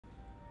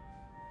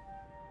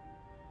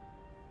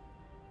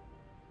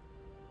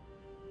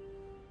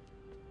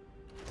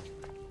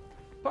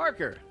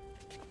Parker!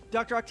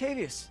 Dr.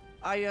 Octavius,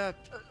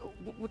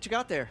 what you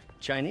got there?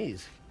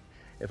 Chinese.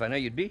 If I know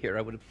you'd be here,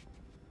 I would've...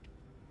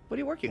 What are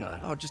you working on?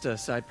 Oh, just a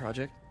side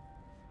project.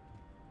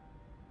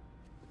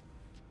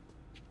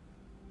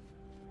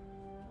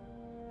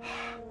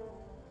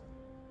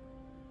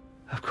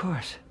 Of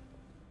course.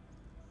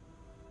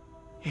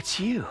 It's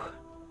you.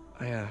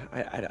 I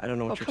don't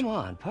know what you're... Oh, come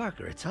on,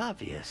 Parker, it's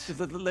obvious.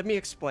 Let me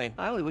explain.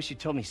 I only wish you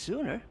told me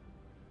sooner.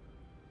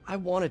 I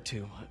wanted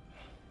to,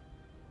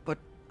 but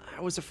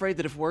I was afraid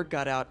that if word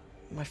got out,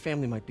 my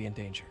family might be in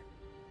danger.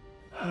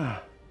 Huh.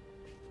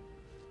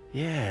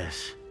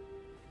 Yes.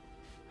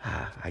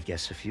 I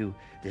guess if you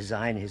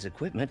design his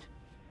equipment,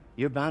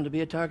 you're bound to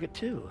be a target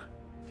too.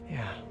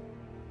 Yeah.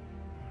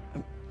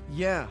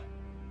 Yeah.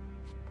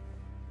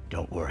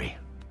 Don't worry.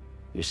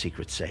 Your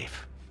secret's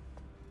safe.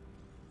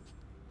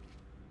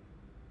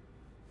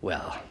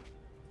 Well,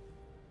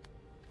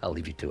 I'll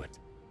leave you to it.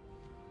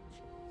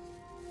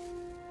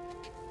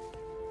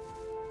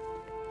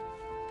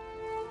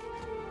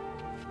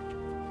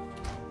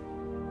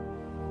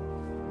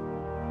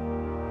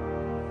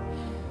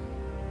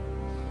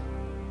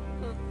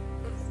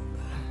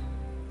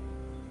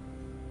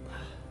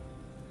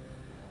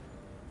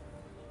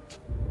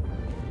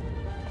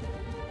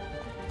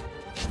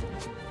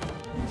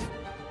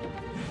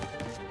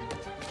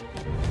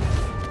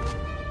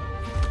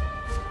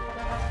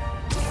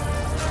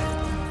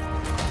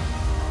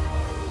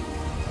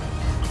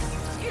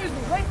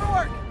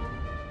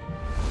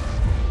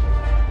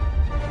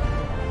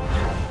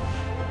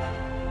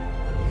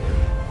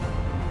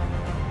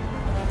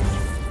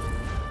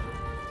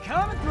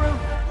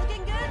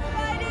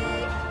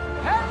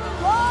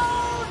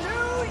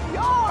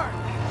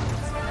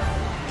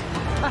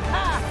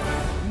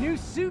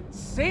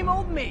 Same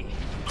old me.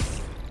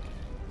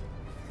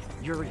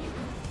 Yuri,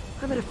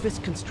 I'm at a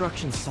Fisk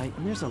construction site,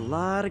 and there's a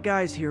lot of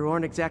guys here who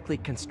aren't exactly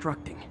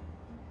constructing.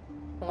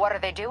 What are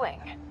they doing?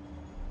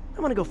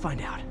 I'm gonna go find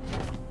out.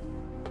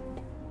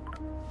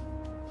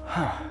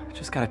 Huh,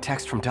 just got a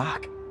text from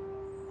Doc.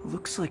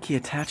 Looks like he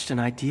attached an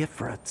idea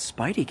for a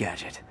Spidey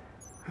gadget.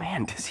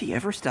 Man, does he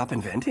ever stop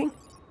inventing?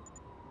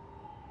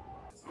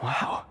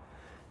 Wow,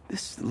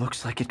 this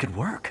looks like it could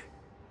work.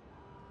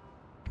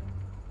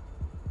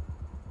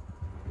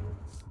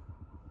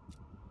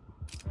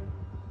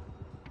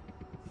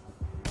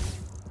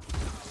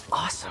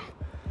 Awesome.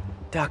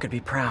 Doc would be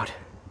proud. I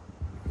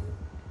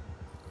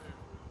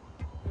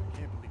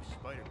can't believe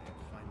Spider-Man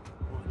finally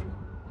won.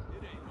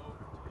 It ain't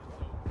over till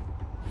it's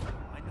over.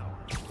 I know. I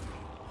thought it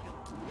was killed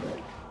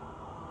anyway.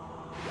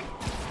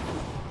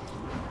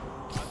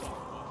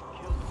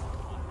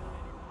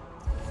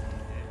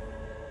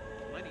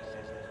 Lenny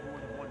says there's more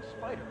than one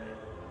Spider-Man.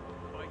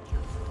 Fight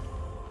your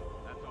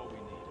That's all we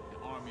need.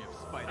 An army of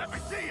Spider-Man. Let me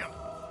see him!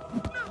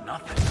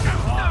 Nothing.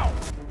 No!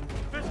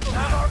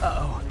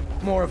 Uh-oh.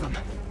 More of them.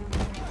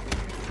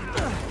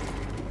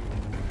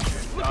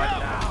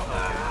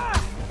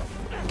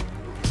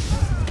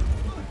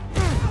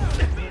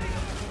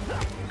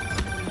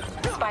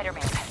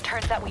 Spider-Man,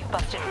 turns out we've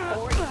busted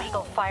 4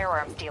 illegal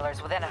firearms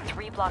dealers within a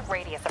 3-block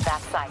radius of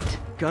that site.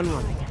 Gun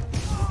running.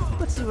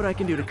 Let's see what I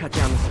can do to cut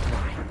down the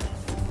supply.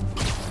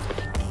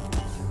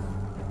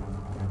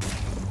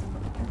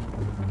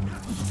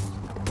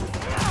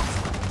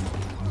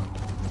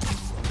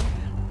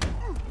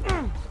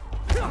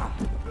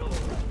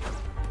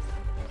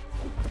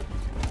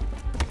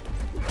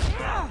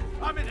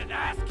 I'm in an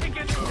ass kicking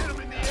and hit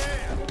him in the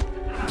air.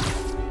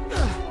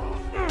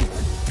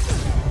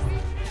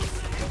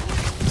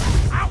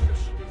 Ouch!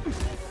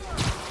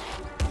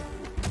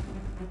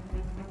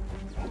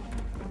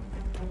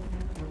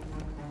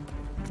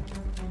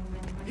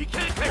 He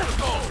can't take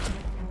us all.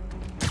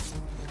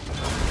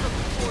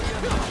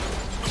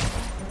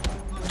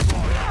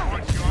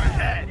 Watch your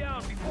head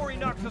down before he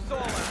knocks us all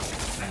out.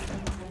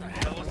 What the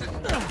hell is this?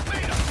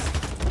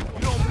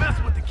 You don't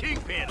mess with the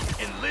Kingpin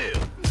and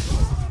live.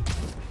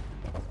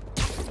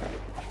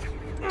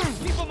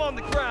 Keep him on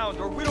the ground,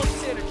 or we don't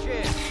stand a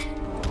chance.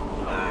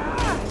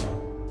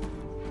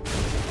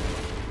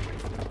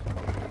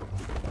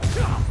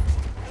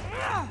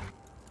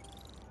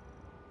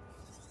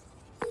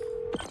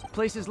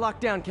 Place is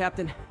locked down,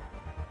 Captain.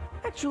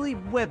 Actually,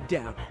 webbed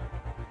down.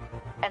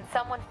 And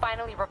someone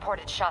finally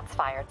reported shots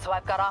fired, so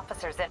I've got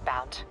officers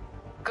inbound.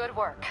 Good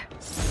work.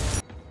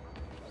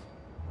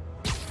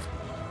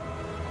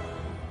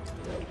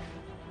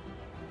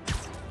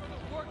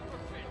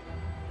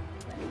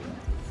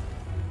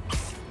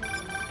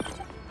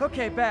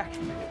 Okay, back.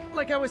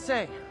 Like I was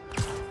saying.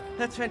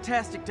 That's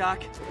fantastic,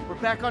 Doc. We're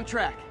back on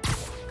track.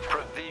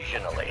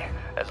 Provisionally,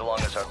 as long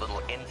as our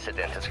little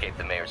incident escaped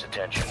the mayor's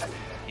attention.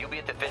 You'll be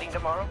at the fitting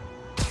tomorrow?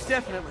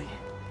 Definitely.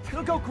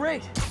 It'll go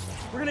great.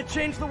 We're gonna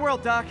change the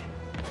world, Doc.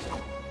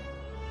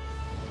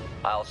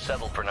 I'll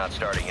settle for not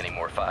starting any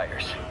more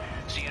fires.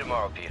 See you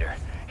tomorrow, Peter.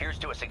 Here's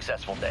to a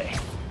successful day.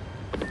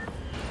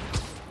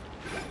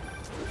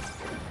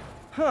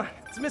 Huh,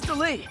 it's Mr.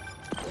 Lee.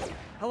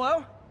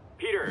 Hello?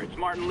 Peter, it's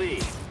Martin Lee.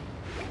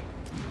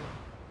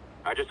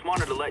 I just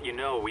wanted to let you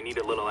know we need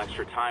a little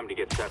extra time to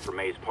get set for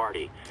May's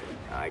party.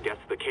 I guess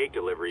the cake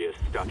delivery is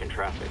stuck in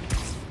traffic.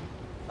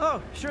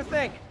 Oh, sure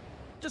thing.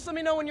 Just let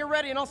me know when you're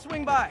ready and I'll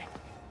swing by.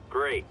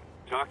 Great.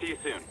 Talk to you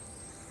soon.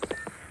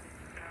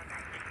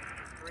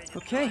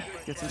 Okay,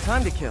 got some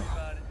time to kill.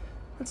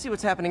 Let's see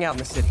what's happening out in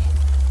the city.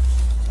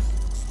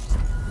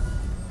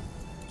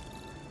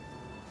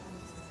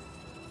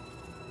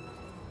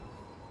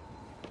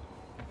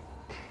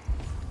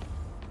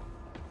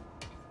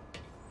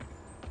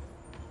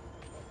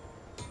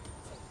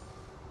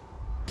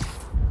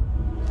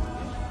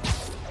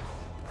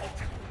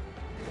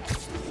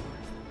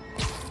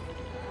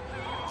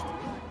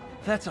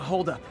 That's a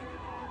holdup.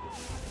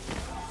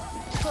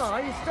 Oh,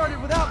 you started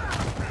without...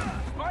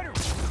 Spider-Man!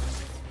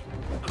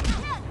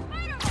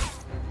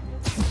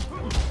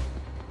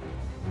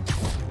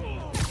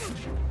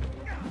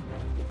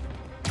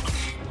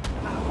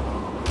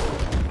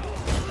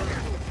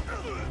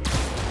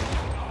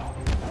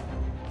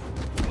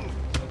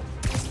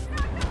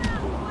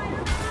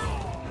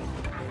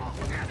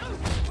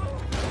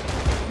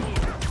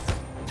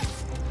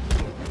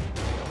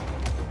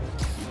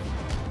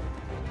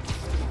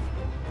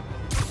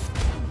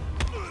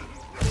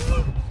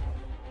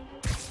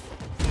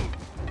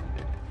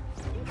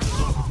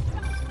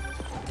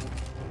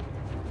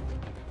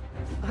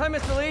 Hi,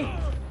 Mr. Lee.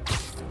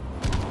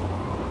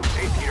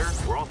 Hey, Peter.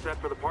 We're all set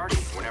for the party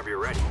whenever you're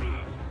ready.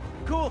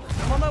 Cool,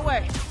 I'm on my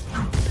way.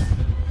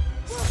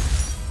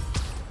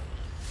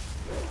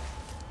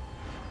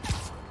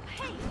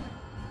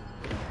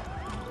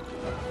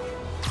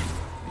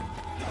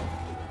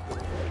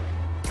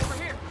 Over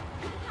here.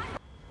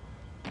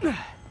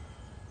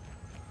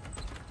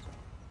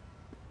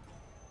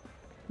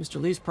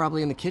 Mr. Lee's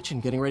probably in the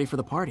kitchen getting ready for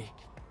the party.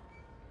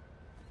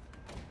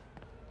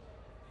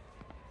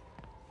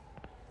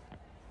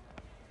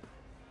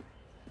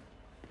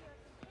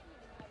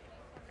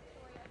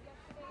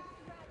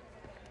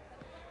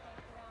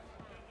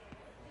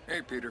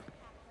 Hey, Peter.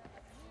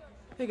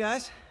 Hey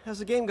guys, how's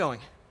the game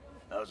going?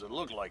 How's it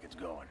look like it's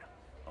going?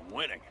 I'm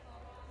winning.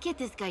 Get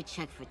this guy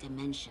checked for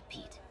dementia,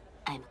 Pete.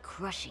 I'm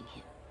crushing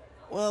him.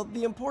 Well,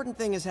 the important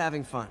thing is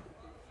having fun.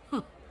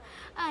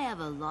 I have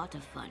a lot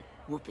of fun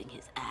whooping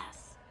his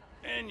ass.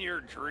 In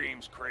your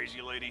dreams,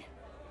 crazy lady.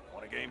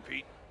 Want a game,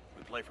 Pete?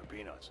 We play for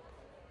peanuts.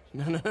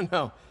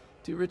 No.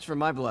 Too rich for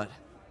my blood.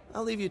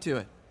 I'll leave you to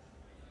it.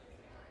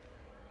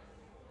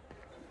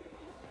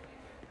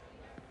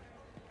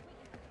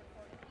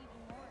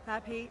 Hi,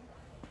 Pete.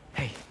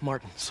 Hey,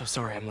 Martin, so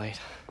sorry I'm late.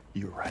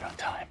 You were right on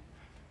time.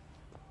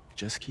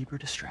 Just keep her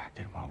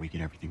distracted while we get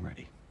everything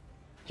ready.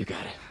 You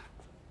got it.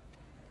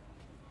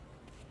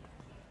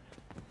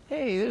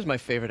 Hey, there's my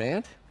favorite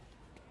aunt.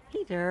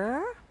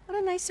 Peter, what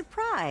a nice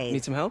surprise.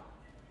 Need some help?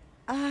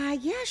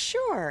 Yeah,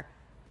 sure.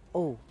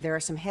 Oh, there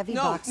are some heavy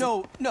boxes.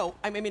 No.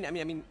 I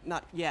mean,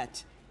 not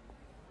yet.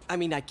 I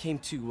mean, I came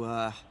to,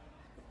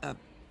 I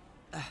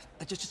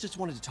just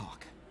wanted to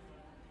talk.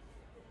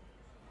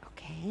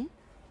 Okay.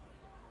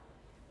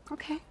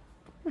 Okay.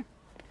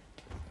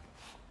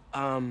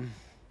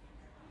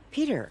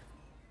 Peter,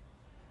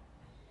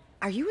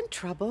 are you in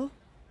trouble?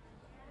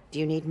 Do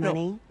you need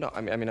money? No,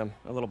 I mean, I'm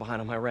a little behind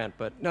on my rent,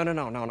 but no,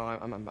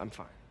 I'm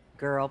fine.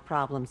 Girl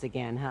problems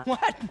again, huh?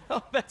 What?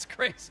 No, that's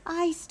crazy.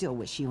 I still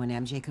wish you and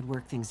MJ could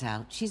work things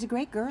out. She's a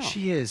great girl.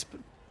 She is,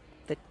 but...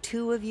 The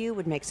two of you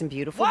would make some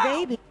beautiful Wow!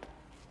 baby.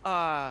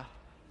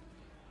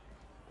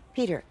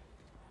 Peter,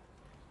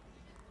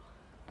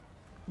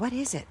 what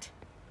is it?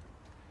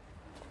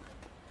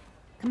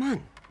 Come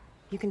on,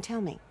 you can tell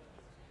me.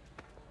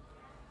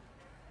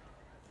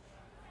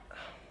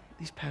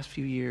 These past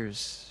few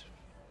years,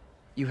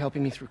 you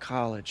helping me through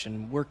college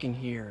and working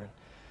here, and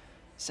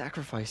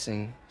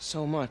sacrificing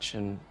so much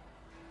and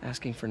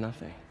asking for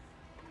nothing.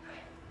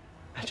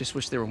 I just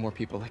wish there were more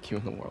people like you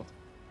in the world.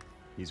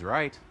 He's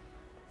right.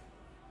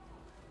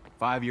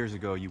 5 years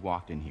ago, you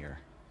walked in here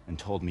and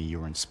told me you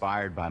were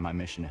inspired by my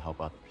mission to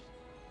help others.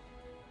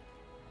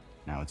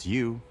 Now it's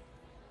you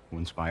who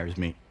inspires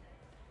me.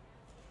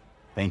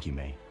 Thank you,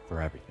 May,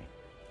 for everything.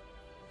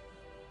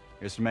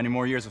 Here's to many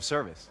more years of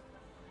service.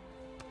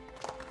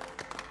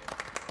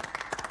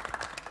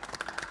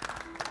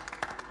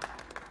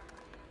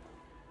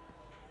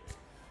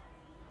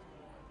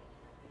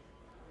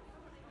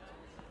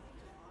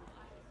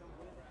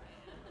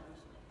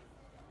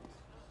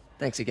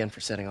 Thanks again for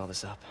setting all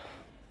this up.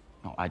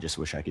 Oh, I just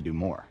wish I could do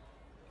more.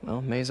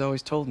 Well, May's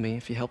always told me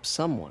if you help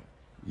someone...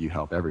 You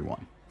help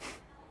everyone.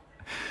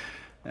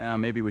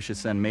 Maybe we should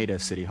send May to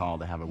City Hall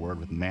to have a word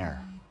with the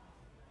mayor.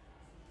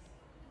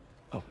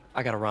 Oh,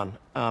 I gotta run.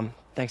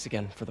 Thanks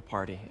again for the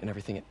party and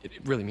everything. It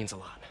really means a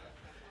lot.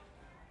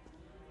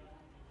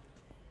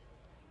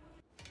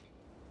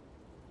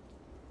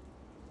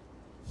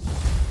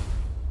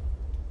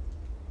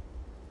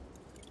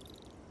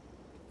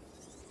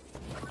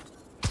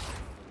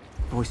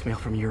 Voicemail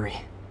from Yuri.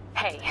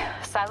 Hey,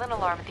 silent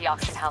alarm at the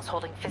auction house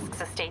holding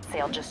Fisk's estate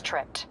sale just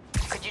tripped.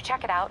 Could you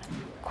check it out?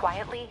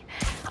 Quietly?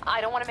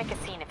 I don't want to make a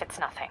scene if it's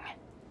nothing.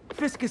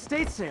 Fisk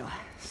estate sale.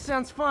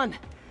 Sounds fun.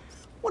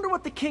 Wonder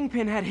what the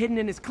Kingpin had hidden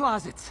in his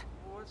closets.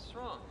 What's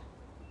wrong?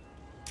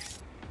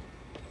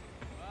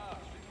 Wow,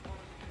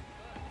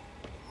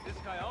 this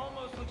guy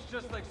almost looks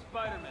just like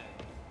Spider-Man.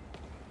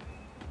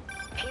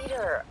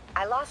 Peter,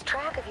 I lost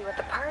track of you at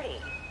the party.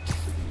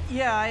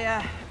 Yeah, I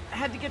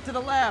had to get to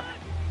the lab.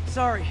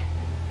 Sorry.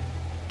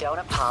 Don't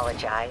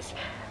apologize.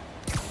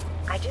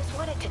 I just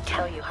wanted to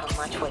tell you how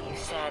much what you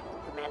said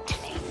meant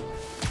to me.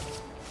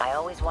 I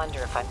always wonder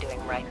if I'm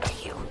doing right by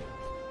you.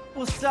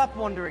 Well, stop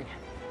wondering.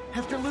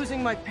 After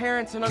losing my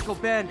parents and Uncle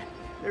Ben,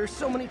 there are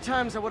so many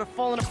times I would have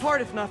fallen apart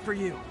if not for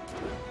you.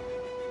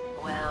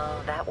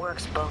 Well, that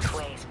works both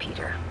ways,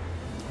 Peter.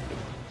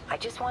 I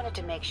just wanted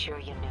to make sure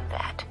you knew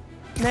that.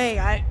 May,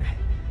 I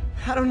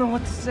don't know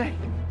what to say.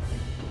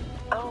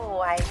 Oh,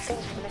 I think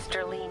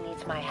Mr. Lee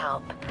needs my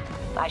help.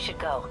 I should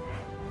go.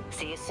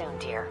 See you soon,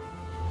 dear.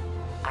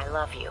 I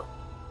love you.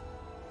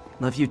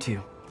 Love you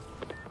too.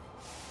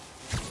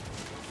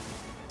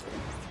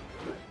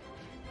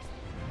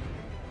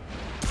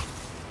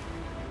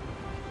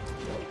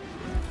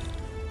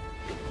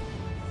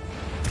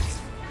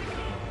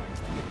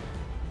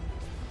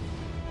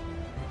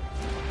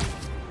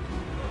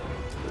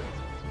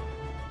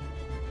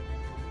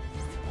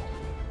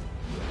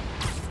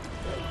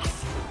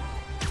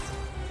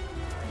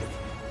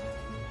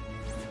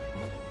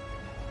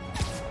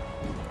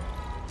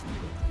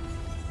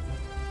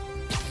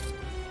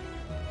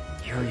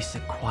 Yuri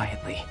said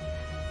quietly.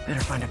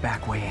 Better find a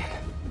back way in.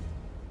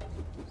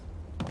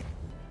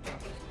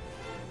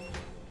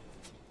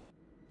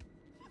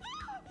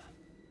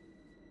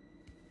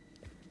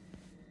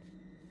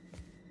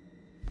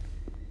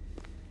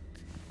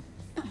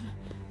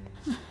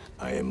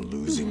 I am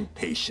losing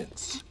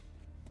patience.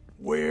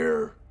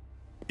 Where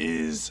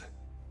is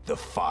the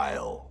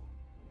file?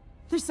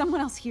 There's someone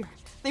else here.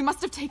 They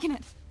must have taken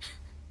it.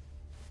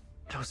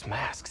 Those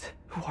masks.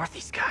 Who are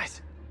these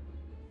guys?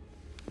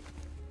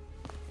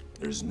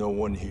 There's no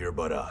one here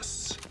but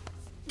us.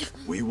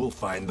 We will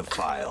find the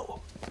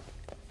file,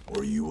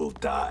 or you will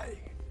die.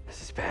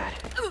 This is bad.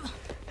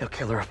 They'll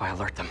kill her if I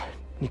alert them.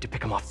 Need to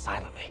pick them off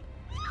silently.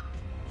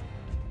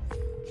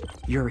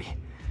 Yuri,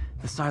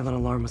 the silent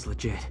alarm was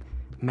legit.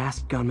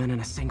 Masked gunmen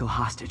and a single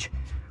hostage.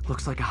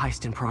 Looks like a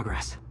heist in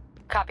progress.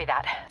 Copy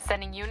that.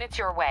 Sending units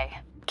your way.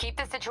 Keep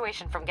the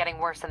situation from getting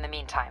worse in the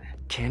meantime.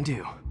 Can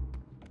do.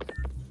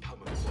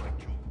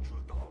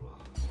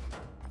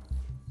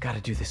 Gotta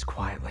do this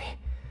quietly.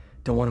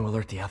 Don't want to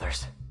alert the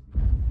others.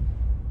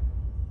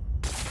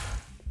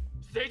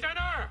 谁在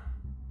那儿？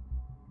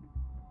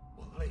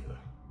我累了，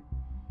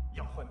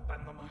要换班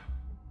了吗？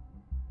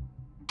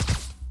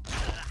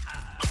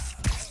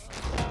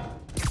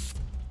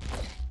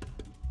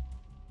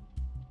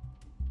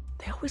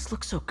 They always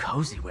look so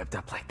cozy whipped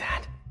up like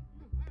that.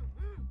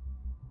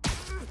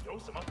 有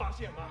什么发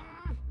现吗？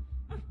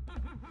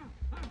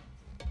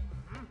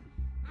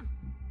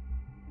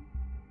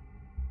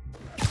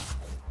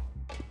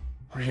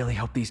 Really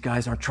hope these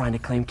guys aren't trying to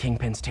claim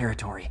Kingpin's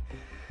territory.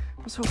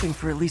 I was hoping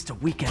for at least a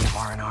weekend of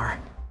R&R.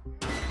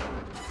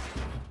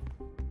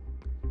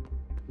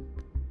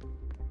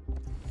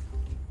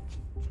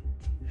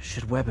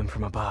 Should web him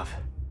from above.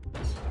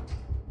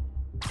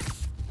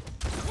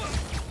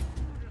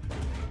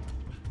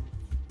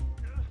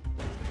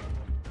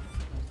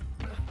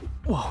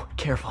 Whoa,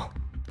 careful.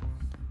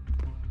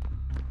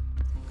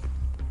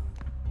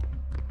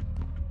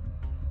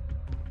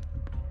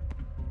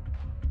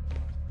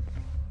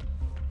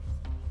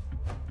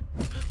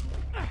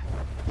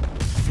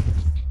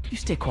 You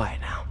stay quiet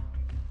now.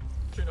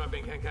 去那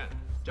边看看，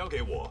交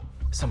给我。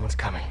 Someone's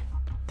coming.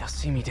 They'll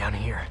see me down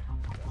here.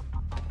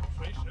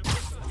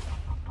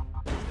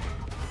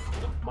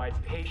 My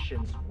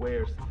patience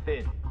wears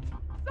thin.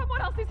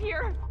 Someone else is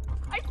here.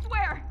 I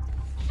swear.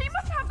 She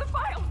must have the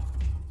file.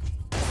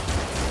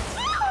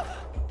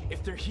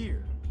 If they're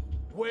here,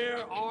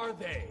 where are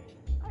they?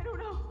 I don't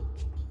know.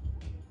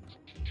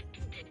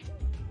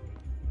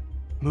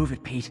 Move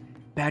it, Pete.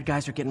 Bad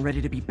guys are getting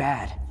ready to be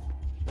bad.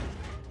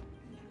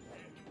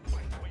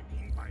 会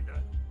明白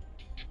的。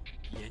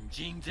眼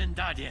睛睁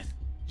大点，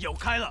有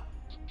开了。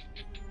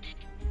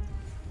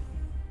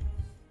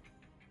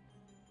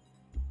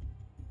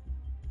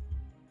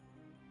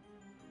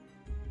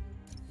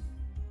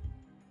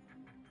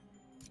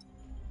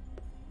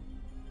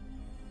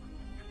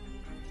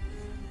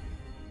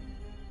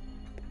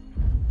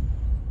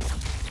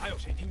还有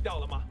谁听到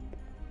了吗？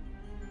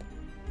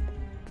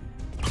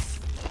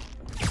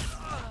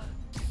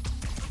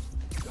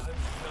干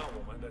涉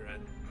我们的人，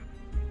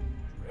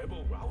绝不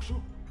饶恕。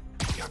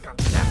下岗。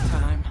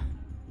 Time.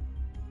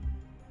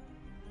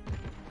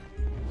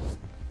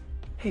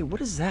 Hey,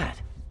 what is that?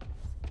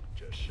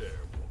 这事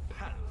我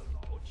盼了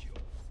老久。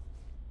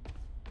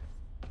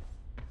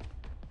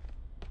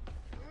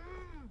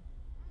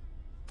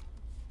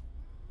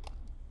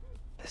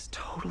 This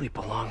totally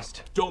belongs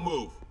to... Don't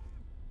move.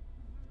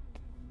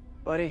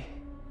 Buddy,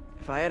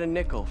 if I had a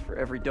nickel for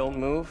every don't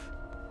move...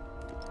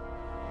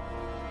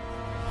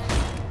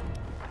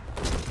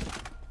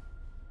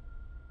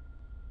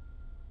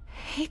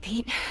 Hey,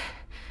 Pete.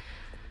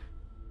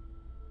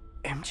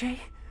 MJ?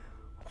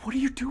 What are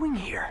you doing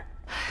here?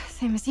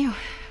 Same as you.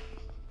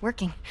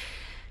 Working.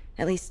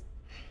 At least,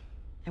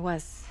 I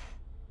was.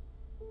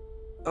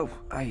 Oh,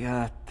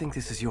 I think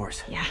this is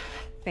yours. Yeah,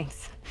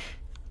 thanks.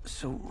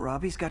 So,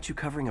 Robbie's got you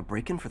covering a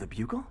break-in for the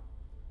Bugle?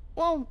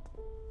 Well,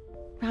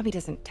 Robbie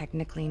doesn't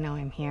technically know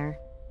I'm here.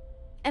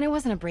 And it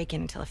wasn't a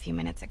break-in until a few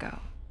minutes ago.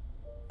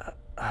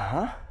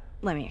 Huh?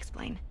 Let me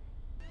explain.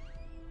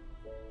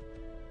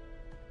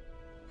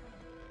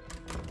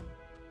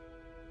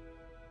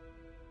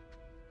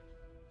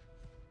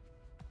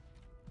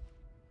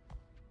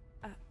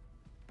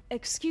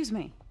 Excuse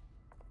me.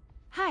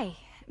 Hi,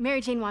 Mary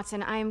Jane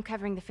Watson. I'm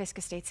covering the Fisk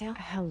estate sale.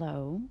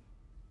 Hello.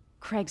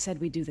 Craig said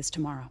we'd do this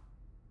tomorrow.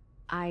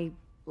 I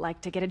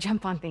like to get a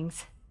jump on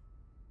things.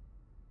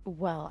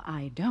 Well,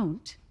 I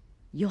don't.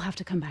 You'll have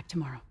to come back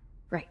tomorrow.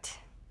 Right.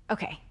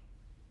 Okay.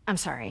 I'm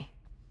sorry.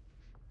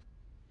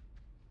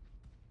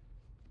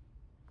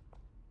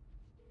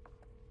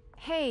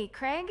 Hey,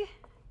 Craig?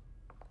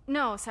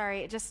 No,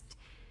 sorry, it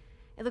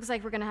looks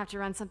like we're gonna have to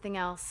run something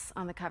else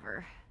on the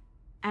cover.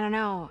 I don't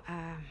know,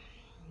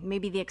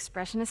 maybe the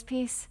expressionist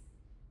piece?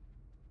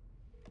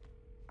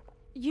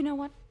 You know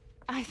what?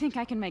 I think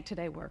I can make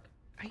today work.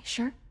 Are you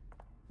sure?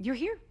 You're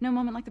here. No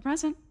moment like the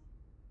present.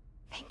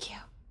 Thank you.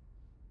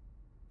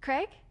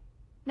 Craig?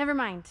 Never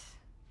mind.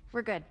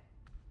 We're good.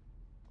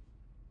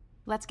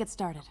 Let's get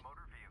started.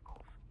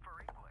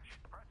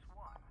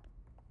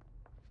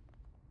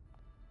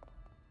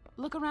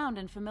 Look around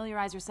and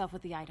familiarize yourself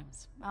with the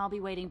items. I'll be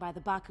waiting by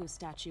the Baku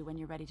statue when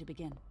you're ready to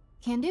begin.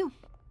 Can do.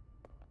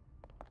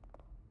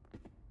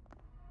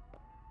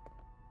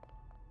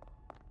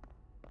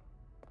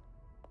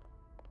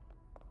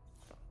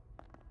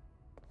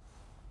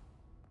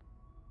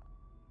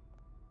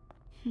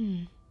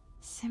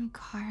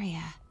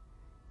 Simcaria.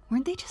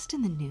 Weren't they just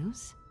in the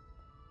news?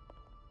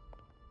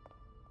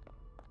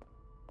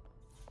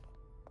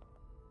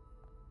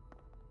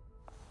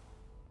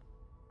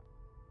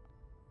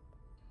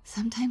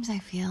 Sometimes I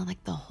feel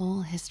like the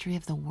whole history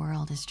of the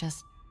world is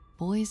just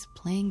boys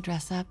playing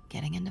dress-up,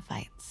 getting into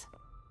fights.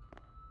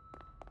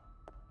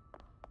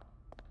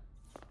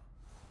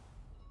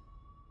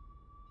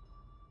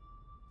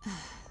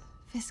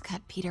 Fisk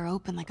cut Peter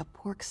open like a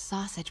pork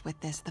sausage with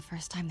this the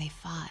first time they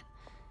fought.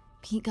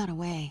 Pete got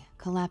away,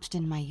 collapsed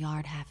in my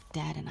yard half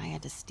dead, and I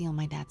had to steal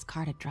my dad's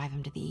car to drive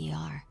him to the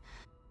ER.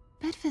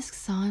 Bet Fisk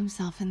saw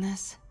himself in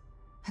this.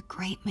 A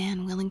great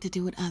man willing to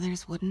do what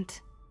others wouldn't.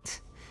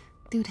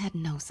 Dude had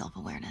no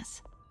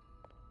self-awareness.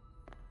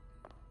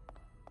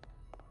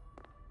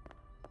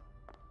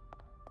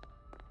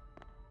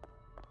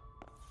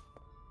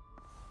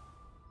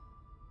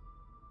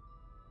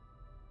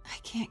 I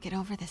can't get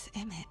over this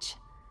image.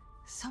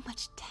 So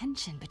much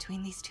tension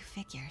between these two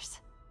figures.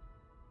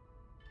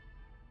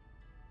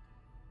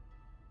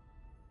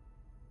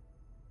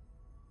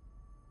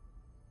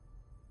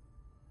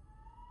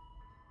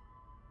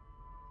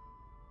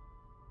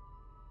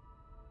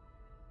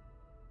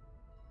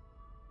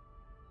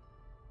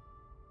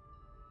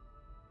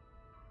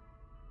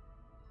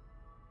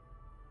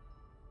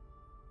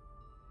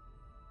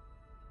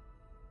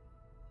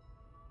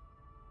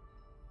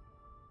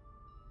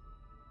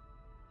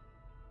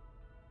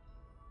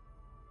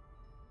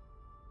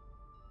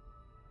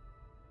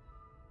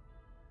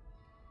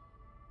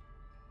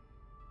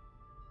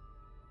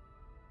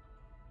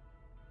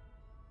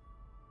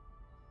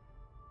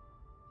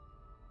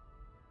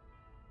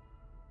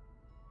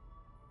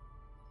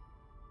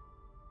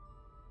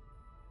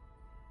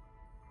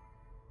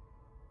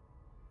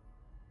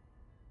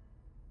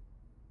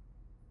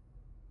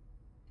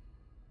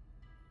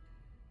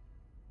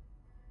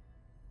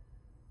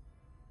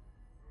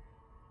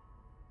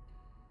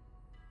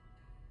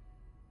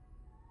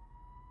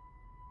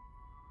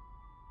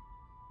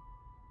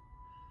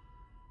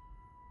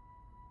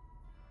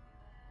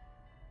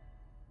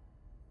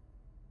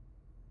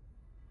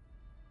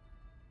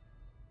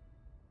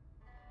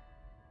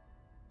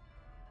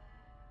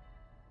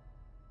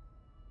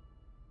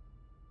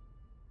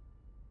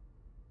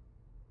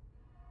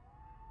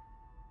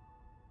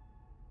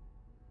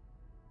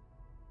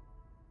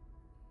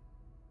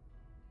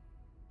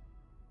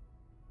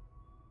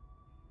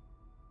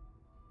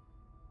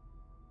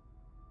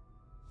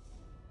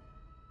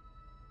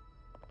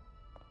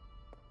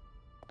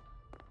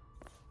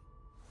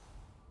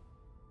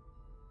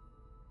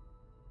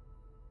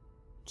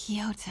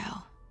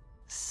 Kyoto.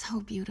 So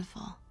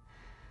beautiful.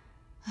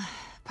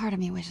 Part of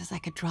me wishes I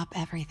could drop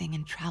everything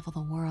and travel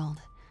the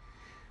world.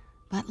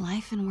 But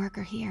life and work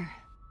are here.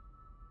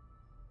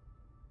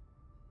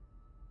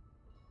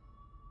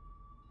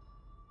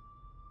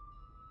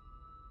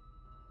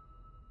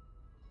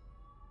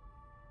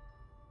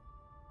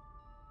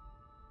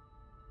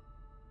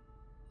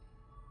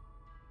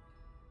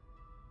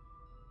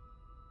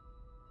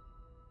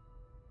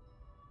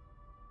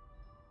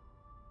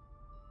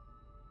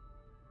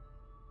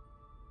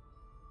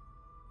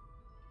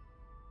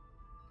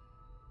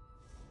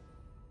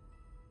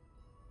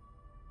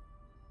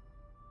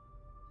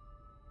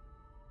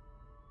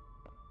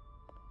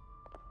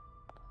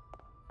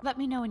 Let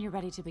me know when you're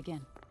ready to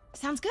begin.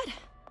 Sounds good.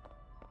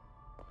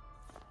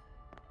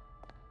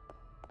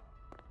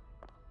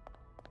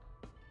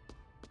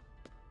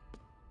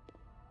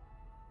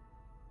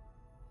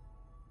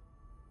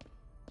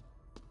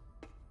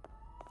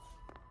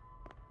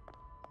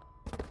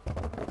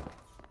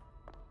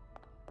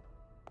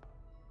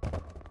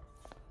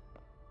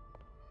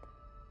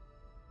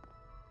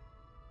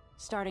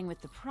 Starting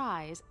with the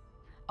prize,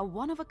 a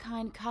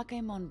one-of-a-kind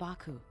Kakemon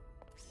Baku.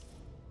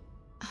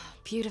 Oh,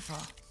 beautiful.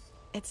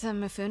 It's a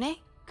Mifune?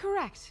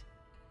 Correct.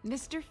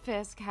 Mr.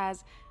 Fisk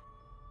has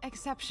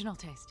exceptional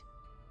taste.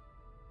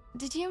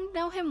 Did you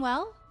know him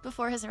well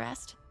before his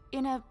arrest?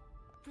 In a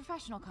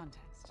professional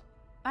context.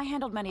 I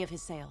handled many of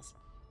his sales.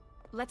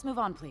 Let's move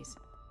on, please.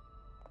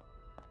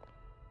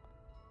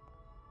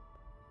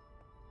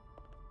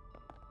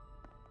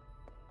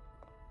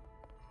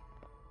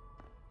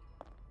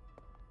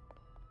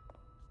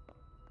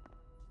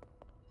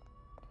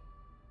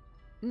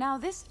 Now,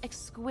 this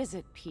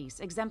exquisite piece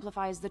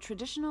exemplifies the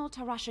traditional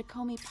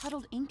Tarashikomi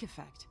puddled ink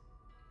effect.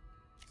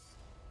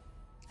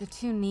 The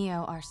two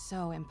Neo are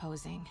so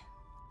imposing.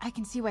 I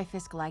can see why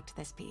Fisk liked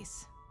this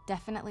piece.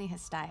 Definitely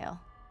his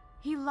style.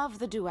 He loved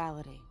the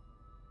duality.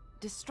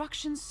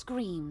 Destruction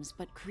screams,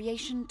 but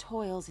creation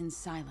toils in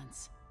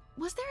silence.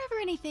 Was there ever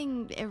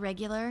anything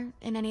irregular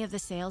in any of the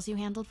sales you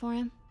handled for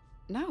him?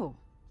 No.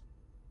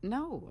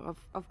 No,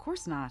 of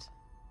course not.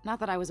 Not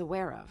that I was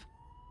aware of.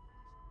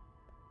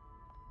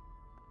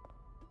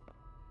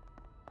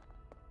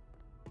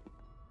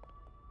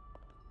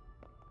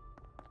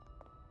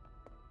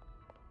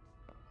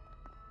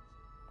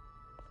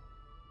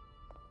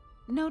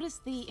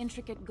 Notice the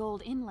intricate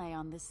gold inlay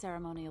on this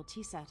ceremonial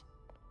tea set.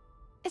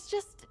 It's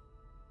just...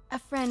 a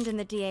friend in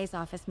the DA's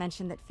office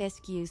mentioned that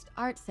Fisk used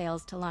art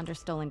sales to launder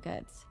stolen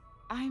goods.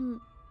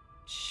 I'm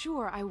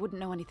sure I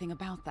wouldn't know anything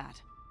about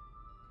that.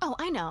 Oh,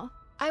 I know.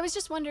 I was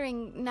just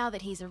wondering, now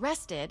that he's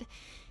arrested,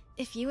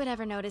 if you had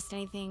ever noticed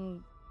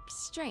anything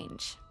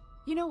strange.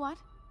 You know what?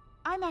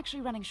 I'm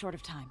actually running short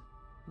of time.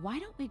 Why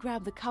don't we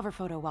grab the cover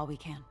photo while we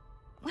can?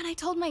 When I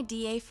told my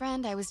DA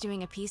friend I was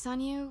doing a piece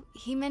on you,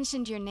 he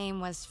mentioned your name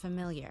was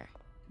familiar.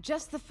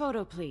 Just the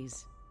photo,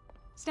 please.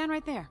 Stand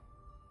right there.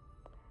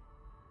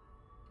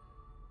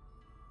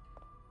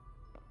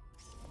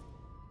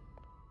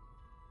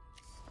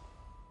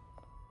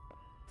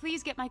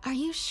 Please get my... Are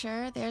you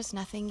sure there's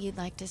nothing you'd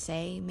like to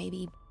say,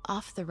 maybe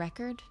off the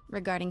record,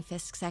 regarding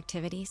Fisk's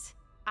activities?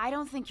 I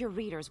don't think your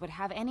readers would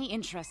have any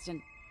interest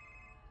in...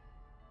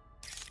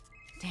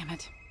 Damn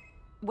it.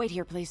 Wait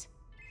here, please.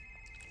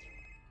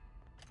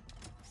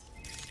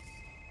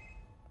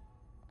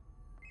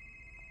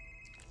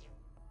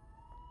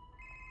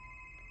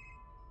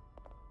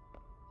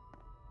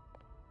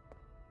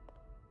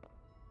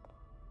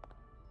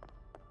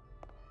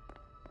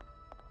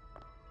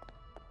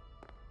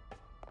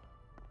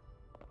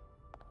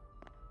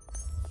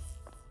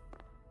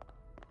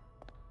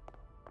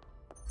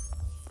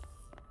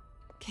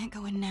 Can't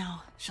go in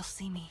now. She'll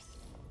see me.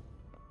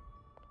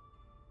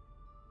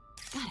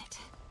 Got it.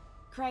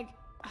 Craig,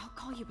 I'll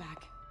call you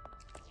back.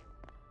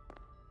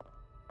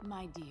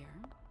 My dear,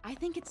 I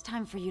think it's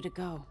time for you to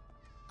go.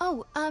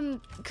 Oh,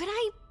 could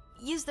I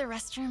use the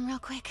restroom real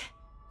quick?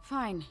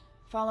 Fine.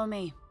 Follow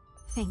me.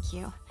 Thank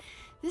you.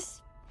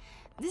 This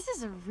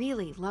is a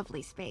really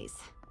lovely space.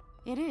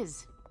 It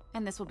is.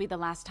 And this will be the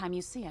last time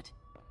you see it.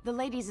 The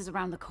ladies is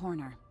around the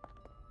corner.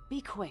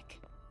 Be quick.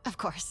 Of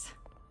course.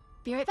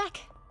 Be right back.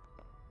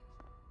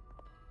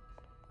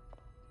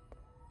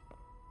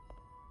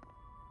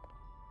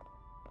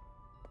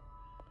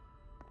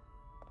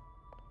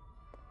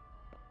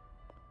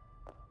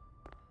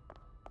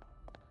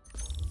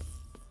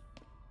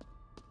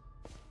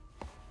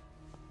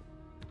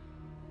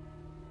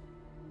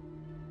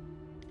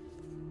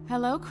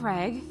 Hello,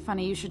 Craig.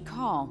 Funny you should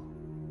call.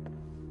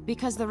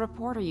 Because the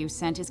reporter you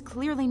sent is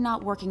clearly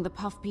not working the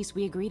puff piece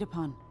we agreed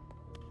upon.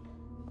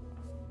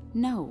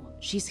 No,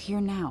 she's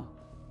here now.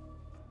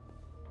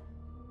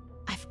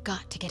 I've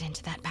got to get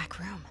into that back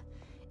room.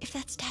 If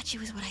that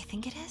statue is what I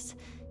think it is,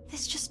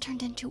 this just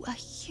turned into a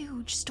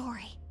huge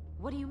story.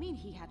 What do you mean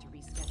he had to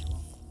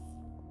reschedule?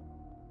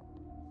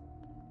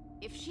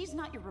 If she's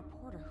not your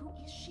reporter, who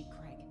is she,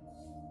 Craig?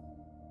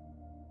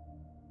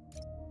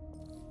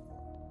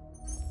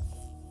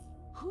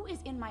 Who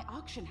is in my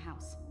auction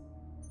house?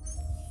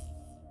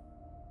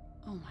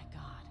 Oh my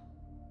god.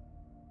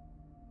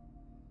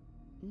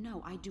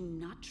 No, I do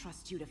not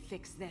trust you to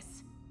fix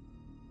this.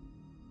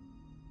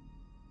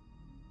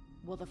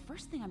 Well, the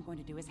first thing I'm going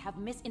to do is have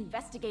Miss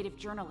Investigative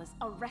Journalist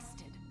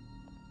arrested.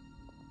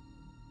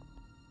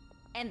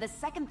 And the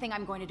second thing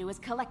I'm going to do is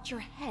collect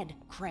your head,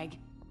 Craig.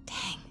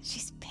 Dang,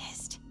 she's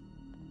pissed.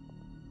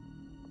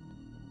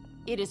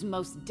 It is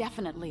most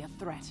definitely a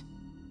threat.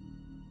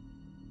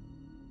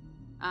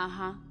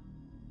 Uh-huh.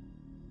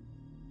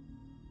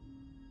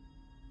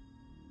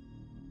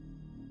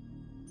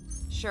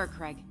 Sure,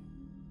 Craig.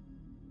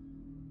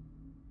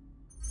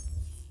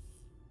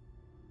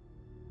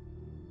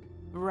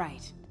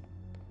 Right.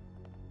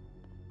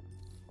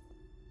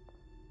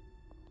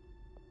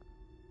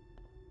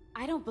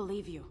 I don't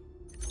believe you.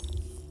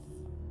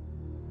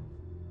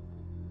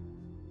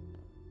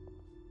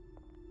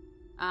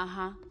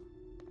 Uh-huh.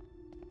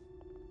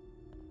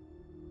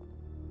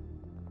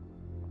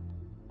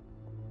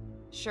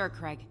 Sure,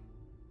 Craig.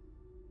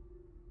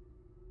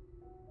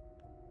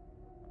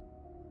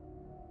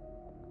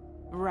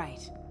 Right.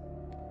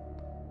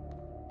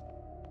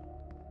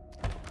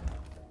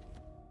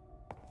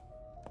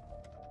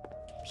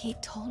 Pete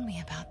told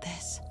me about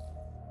this.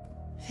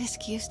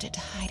 Fisk used it to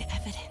hide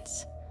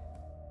evidence.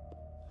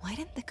 Why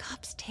didn't the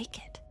cops take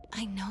it?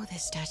 I know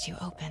this statue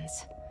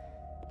opens,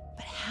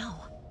 but how?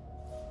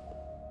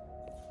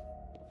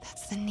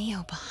 That's the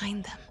Neo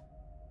behind them,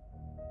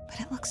 but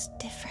it looks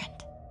different.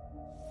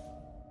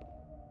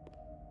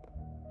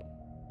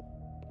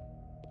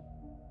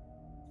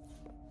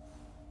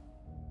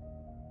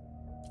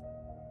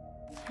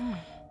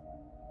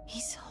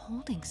 He's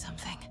holding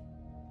something.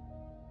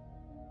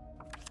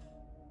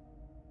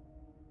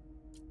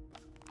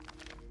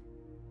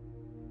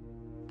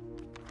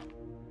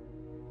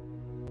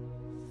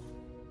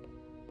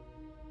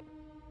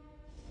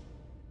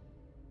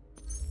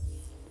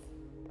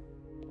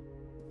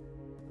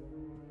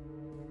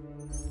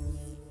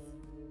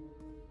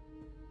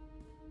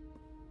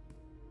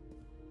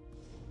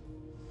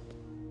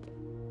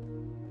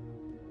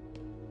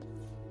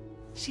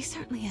 She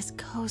certainly is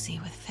cozy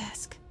with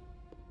Fisk.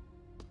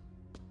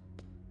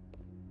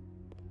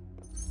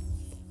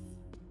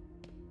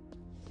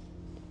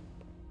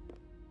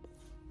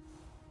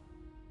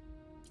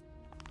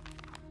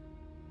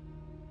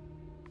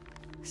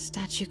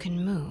 Statue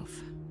can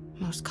move.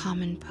 Most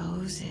common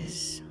pose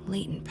is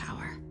latent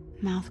power.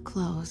 Mouth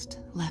closed,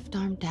 left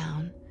arm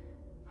down,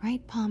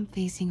 right palm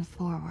facing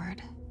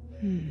forward.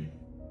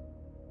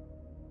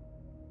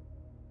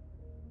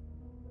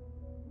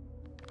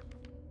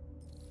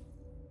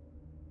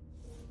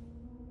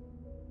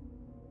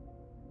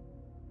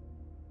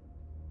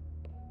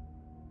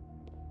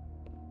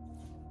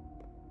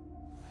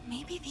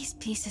 Maybe these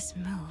pieces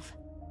move.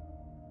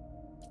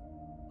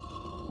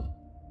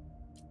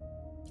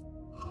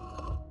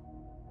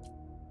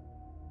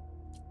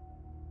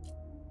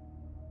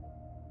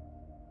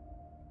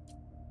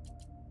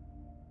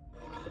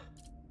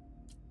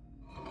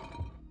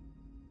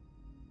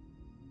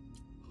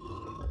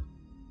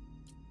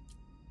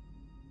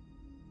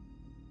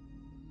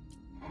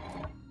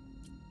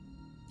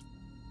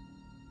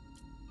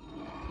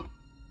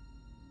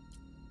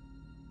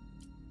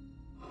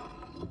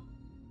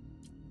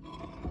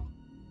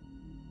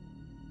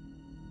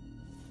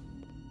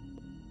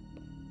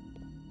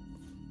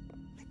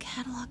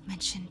 Catalog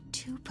mentioned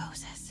 2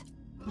 poses.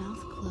 Mouth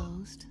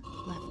closed,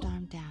 left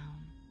arm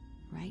down,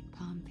 right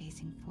palm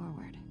facing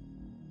forward.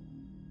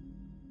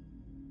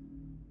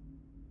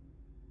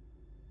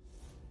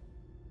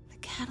 The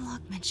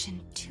catalog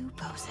mentioned 2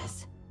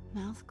 poses.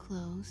 Mouth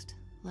closed,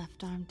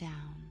 left arm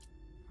down,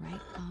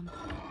 right palm...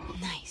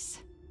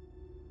 Nice.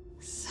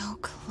 So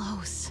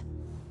close.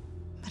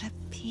 But a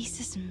piece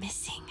is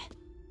missing.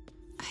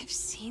 I've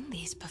seen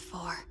these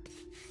before.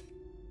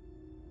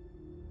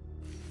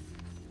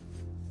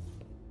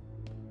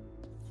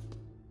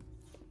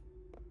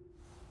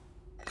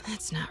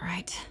 That's not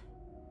right.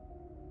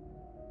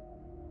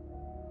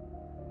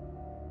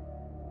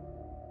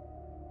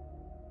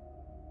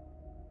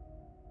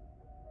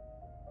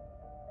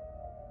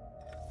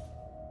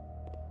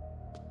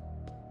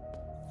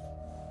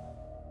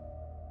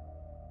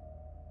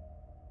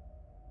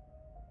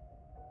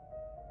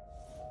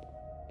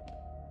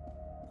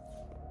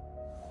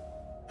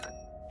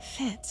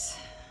 Fits,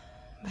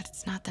 but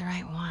it's not the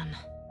right one.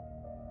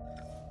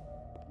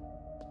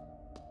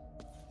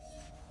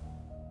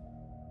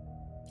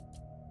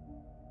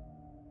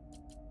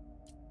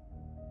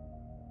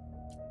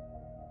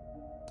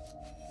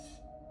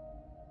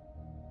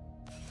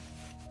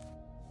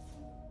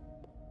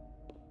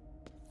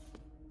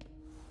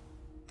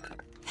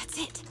 That's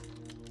it.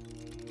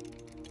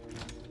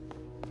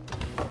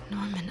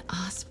 Norman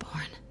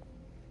Osborn.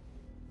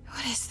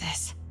 What is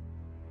this?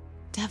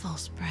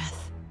 Devil's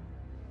breath.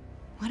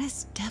 What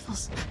is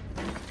devil's...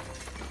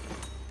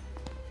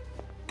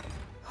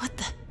 What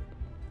the...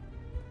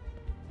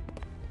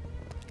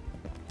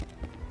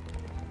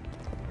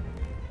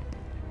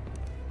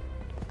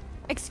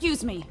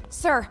 Excuse me,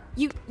 sir.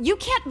 You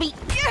can't be...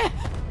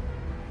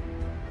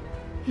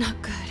 Not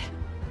good.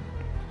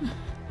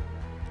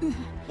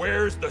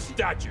 Where's the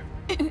statue?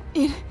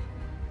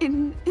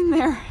 In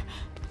there.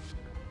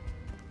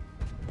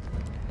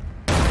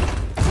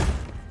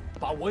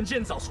 把文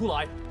件找出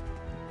来。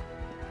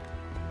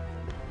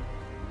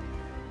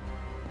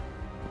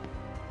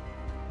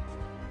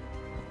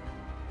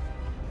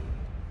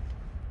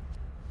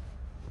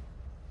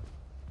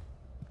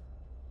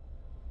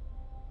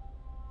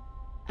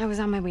 I was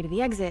on my way to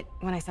the exit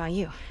when I saw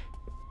you.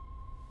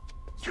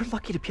 You're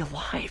lucky to be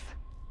alive.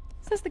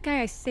 Says the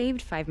guy I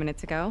saved 5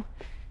 minutes ago.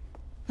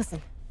 Listen,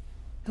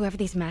 whoever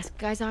these masked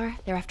guys are,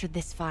 they're after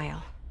this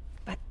file.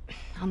 But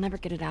I'll never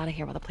get it out of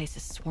here while the place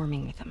is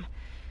swarming with them.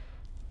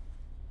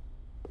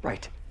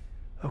 Right.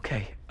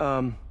 Okay,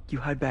 you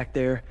hide back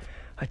there.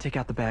 I take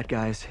out the bad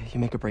guys, you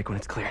make a break when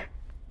it's clear.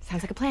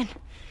 Sounds like a plan.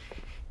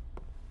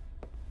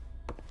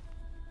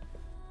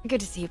 Good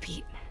to see you,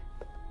 Pete.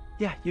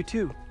 Yeah, you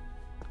too.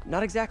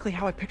 Not exactly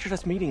how I pictured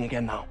us meeting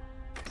again, though.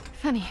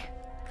 Funny.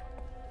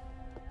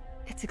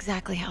 It's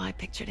exactly how I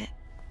pictured it.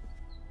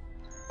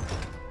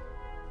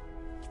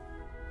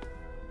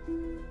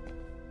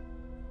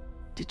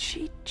 Did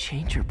she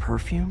change her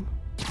perfume?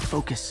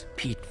 Focus,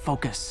 Pete,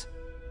 focus.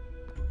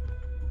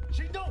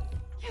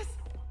 Yes.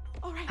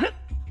 All right.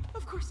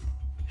 Of course.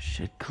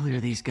 Should clear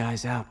these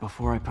guys out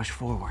before I push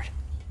forward.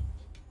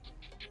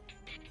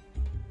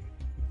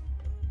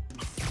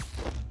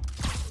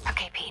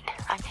 Okay, Pete.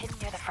 I'm hidden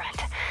near the front.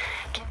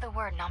 Give the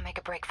word and I'll make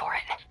a break for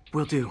it.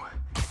 Will do.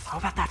 How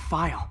about that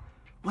file?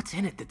 What's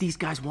in it that these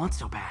guys want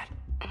so bad?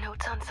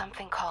 Notes on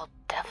something called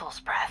Devil's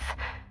Breath.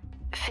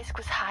 Fisk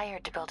was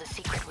hired to build a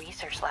secret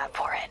research lab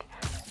for it.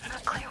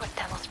 Not clear what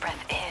Devil's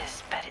Breath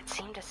is, but it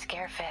seemed to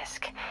scare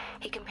Fisk.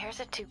 He compares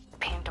it to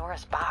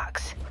Pandora's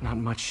box. Not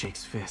much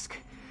shakes Fisk.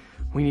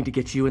 We need to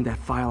get you and that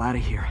file out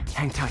of here.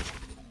 Hang tight.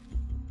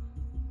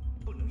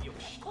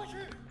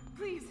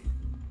 Please,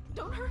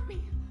 don't hurt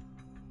me.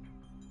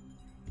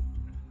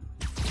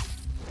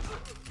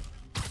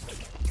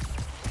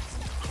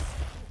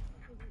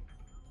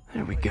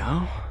 There we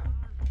go.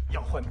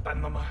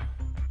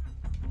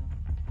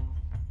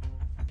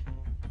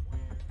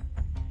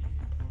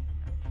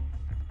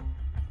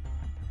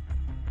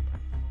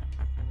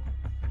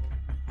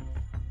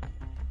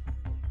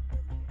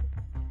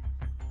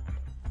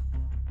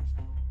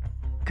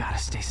 Gotta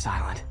stay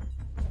silent.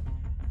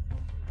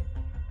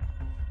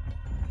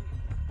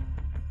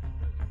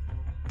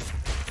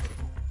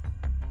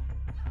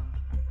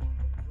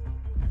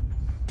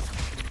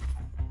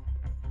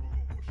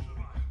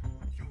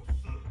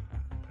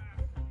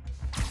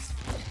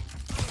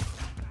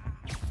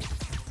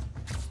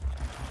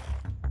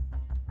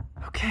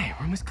 Okay,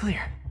 room is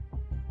clear.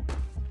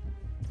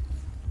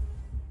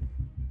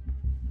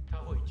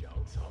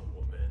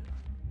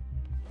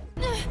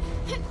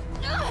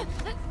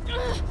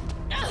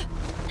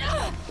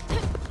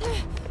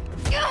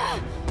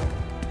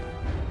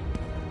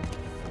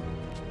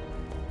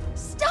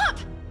 Stop!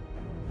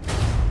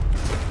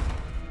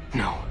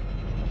 No.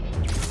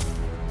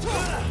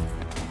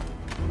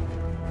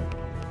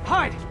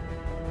 Hide!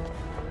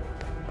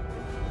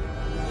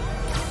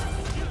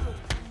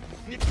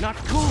 Not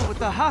cool with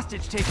the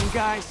hostage-taking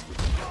guys.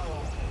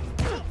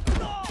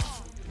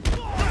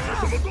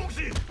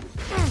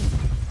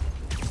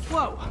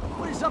 Whoa,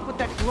 what is up with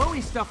that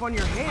glowy stuff on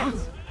your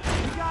hands?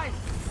 You guys...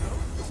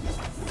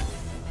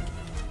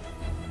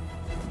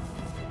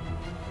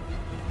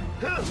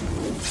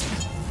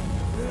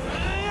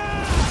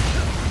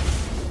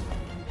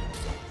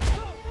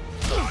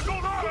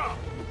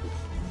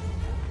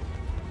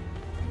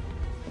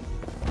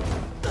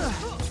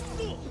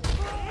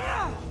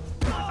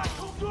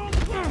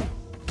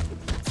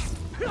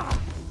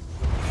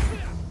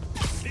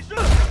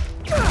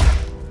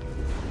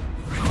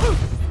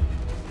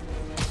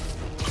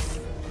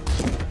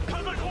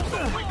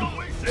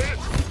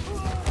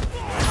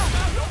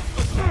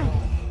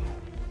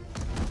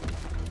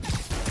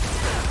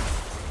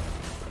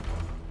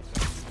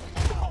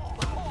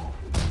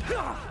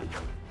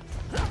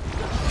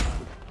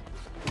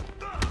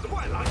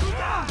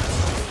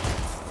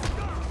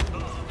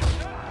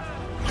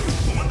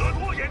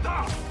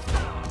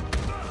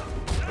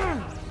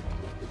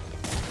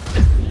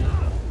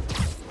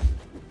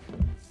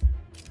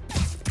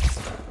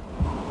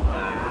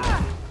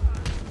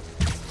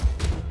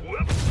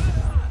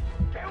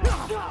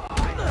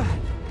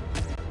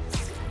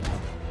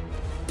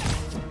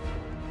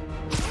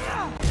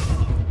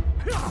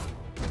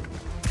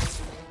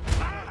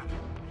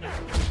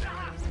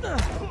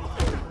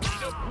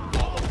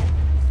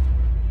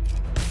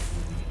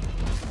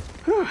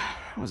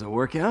 Was it a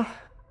workout?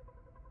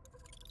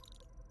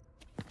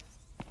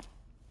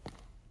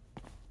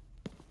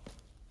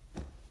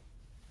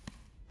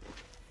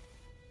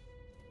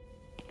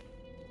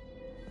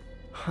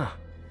 Huh.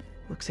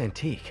 Looks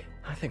antique.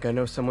 I think I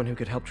know someone who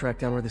could help track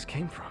down where this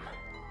came from.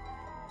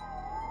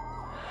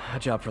 A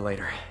job for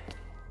later.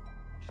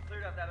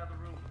 Cleared out that other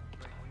room.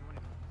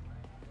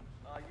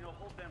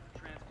 Hold them for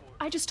transport.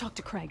 I just talked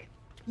to Craig.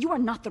 You are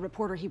not the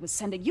reporter he was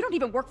sending. You don't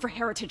even work for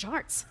Heritage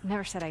Arts.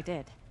 Never said I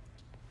did.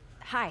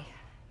 Hi,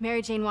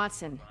 Mary Jane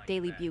Watson,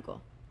 Daily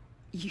Bugle.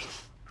 You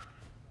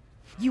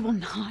will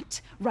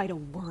not write a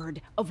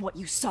word of what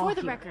you saw For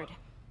the here. record,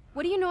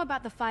 what do you know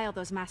about the file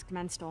those masked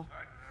men stole?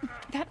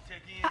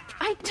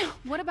 I don't...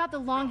 What about the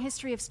long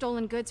history of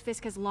stolen goods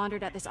Fisk has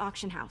laundered at this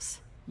auction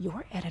house?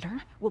 Your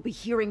editor will be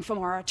hearing from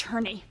our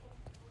attorney.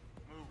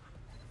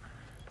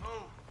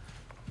 Move.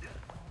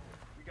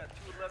 We got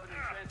 211 in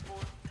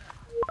transport.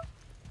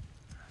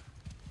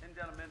 Heading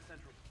down to Men's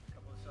Central. A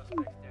couple of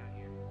suspects down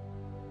here.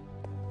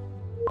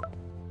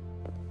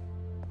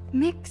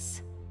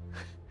 Mix?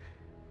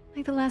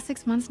 Like the last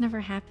 6 months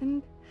never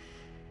happened?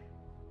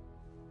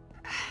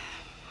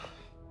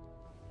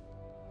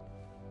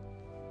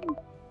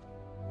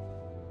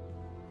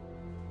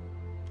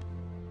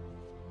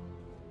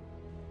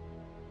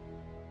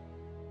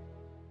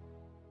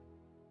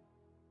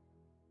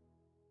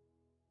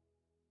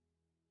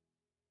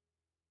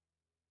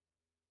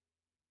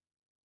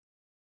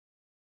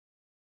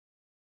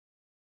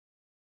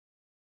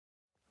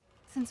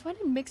 Since when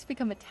did Mix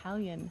become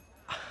Italian?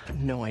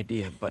 No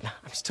idea, but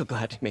I'm still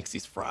glad he makes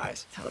these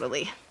fries.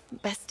 Totally.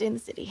 Best in the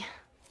city.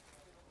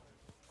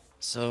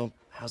 So,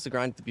 how's the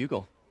grind at the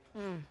Bugle?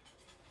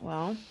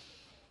 Well,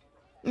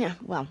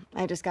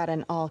 I just got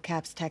an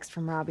all-caps text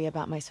from Robbie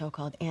about my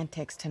so-called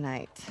antics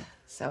tonight.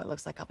 So it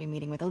looks like I'll be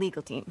meeting with a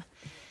legal team.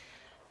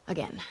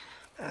 Again.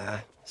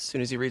 As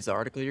soon as he reads the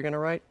article you're gonna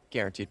write,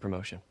 guaranteed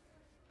promotion.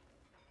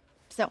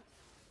 So,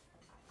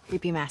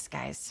 creepy mask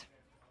guys.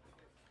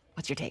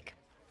 What's your take?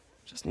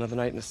 Just another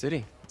night in the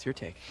city. What's your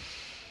take?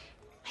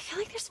 I feel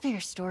like there's a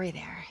bigger story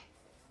there.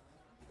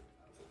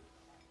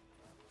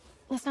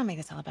 Let's not make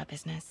this all about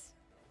business.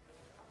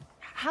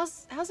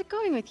 How's it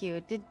going with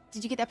you? Did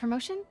you get that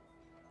promotion?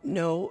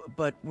 No,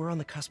 but we're on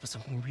the cusp of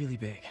something really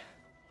big.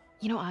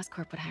 You know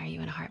Oscorp would hire you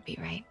in a heartbeat,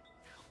 right?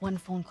 One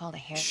phone call to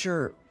Harry.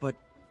 Sure, but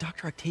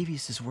Dr.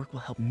 Octavius's work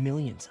will help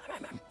millions.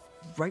 I'm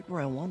right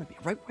where I want to be,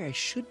 right where I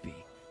should be.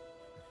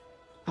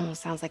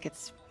 Almost sounds like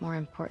it's more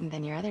important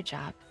than your other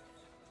job.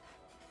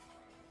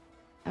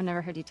 I've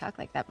never heard you talk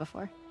like that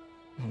before.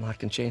 A lot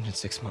can change in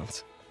 6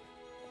 months.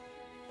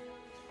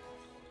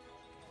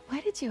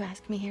 Why did you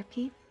ask me here,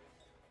 Pete?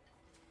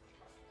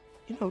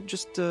 You know,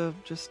 just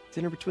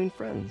dinner between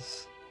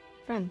friends.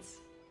 Friends.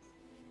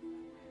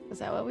 Is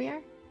that what we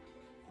are?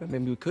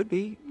 Maybe we could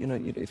be, you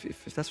know,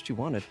 if that's what you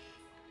wanted.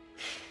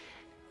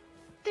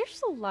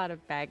 There's a lot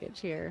of baggage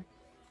here.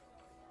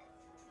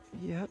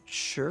 Yeah,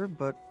 sure,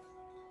 but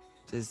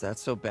is that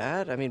so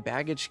bad? I mean,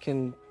 baggage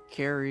can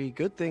carry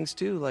good things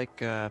too,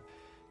 like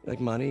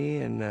money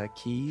and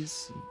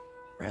keys, and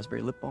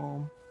raspberry lip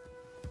balm.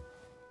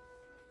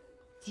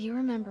 Do you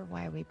remember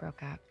why we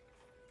broke up?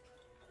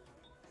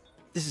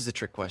 This is a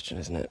trick question,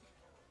 isn't it?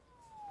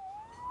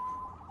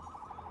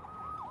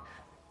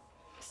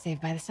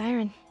 Saved by the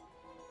siren.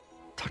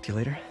 Talk to you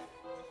later.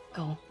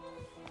 Go.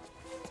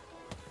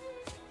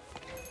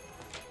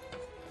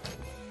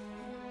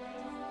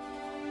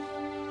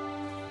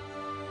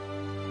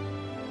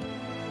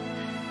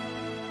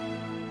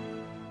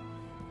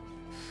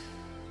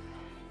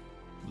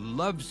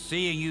 Love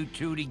seeing you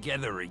two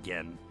together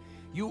again.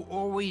 You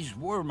always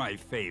were my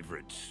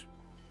favorites.